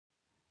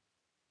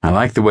I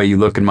like the way you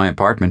look in my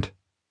apartment.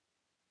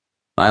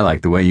 I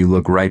like the way you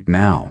look right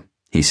now,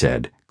 he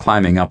said,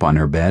 climbing up on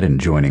her bed and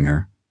joining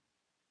her.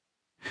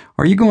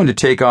 Are you going to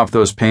take off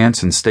those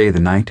pants and stay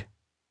the night?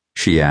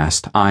 She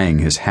asked, eyeing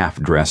his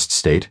half-dressed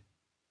state.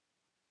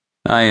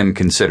 I am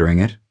considering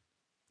it,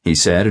 he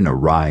said in a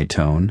wry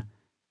tone.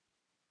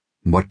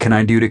 What can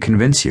I do to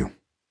convince you?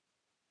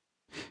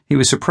 He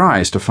was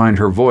surprised to find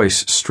her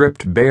voice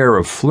stripped bare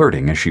of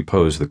flirting as she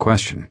posed the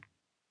question.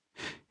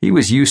 He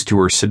was used to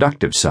her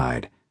seductive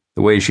side,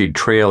 the way she'd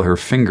trail her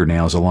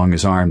fingernails along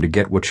his arm to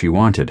get what she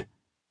wanted.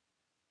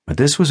 But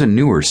this was a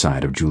newer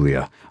side of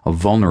Julia, a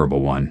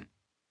vulnerable one,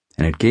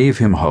 and it gave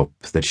him hope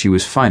that she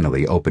was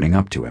finally opening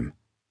up to him.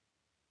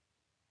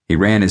 He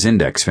ran his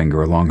index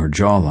finger along her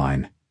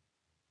jawline.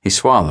 He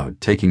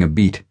swallowed, taking a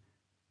beat.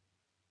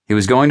 He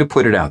was going to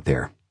put it out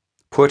there,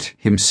 put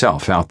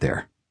himself out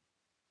there.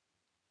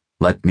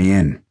 Let me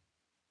in,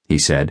 he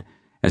said,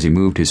 as he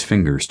moved his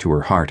fingers to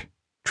her heart,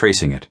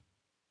 tracing it.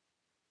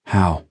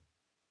 How?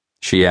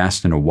 She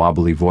asked in a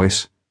wobbly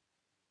voice.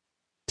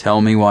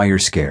 Tell me why you're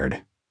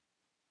scared.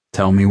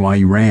 Tell me why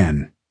you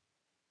ran.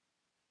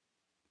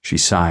 She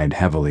sighed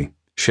heavily,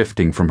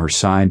 shifting from her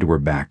side to her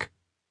back.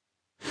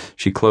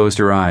 She closed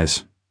her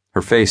eyes.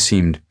 Her face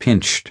seemed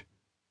pinched.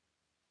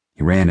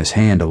 He ran his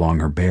hand along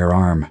her bare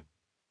arm.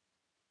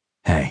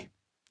 Hey,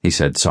 he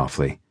said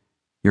softly.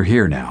 You're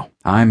here now.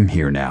 I'm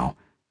here now.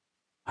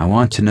 I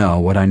want to know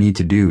what I need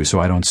to do so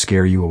I don't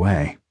scare you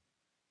away.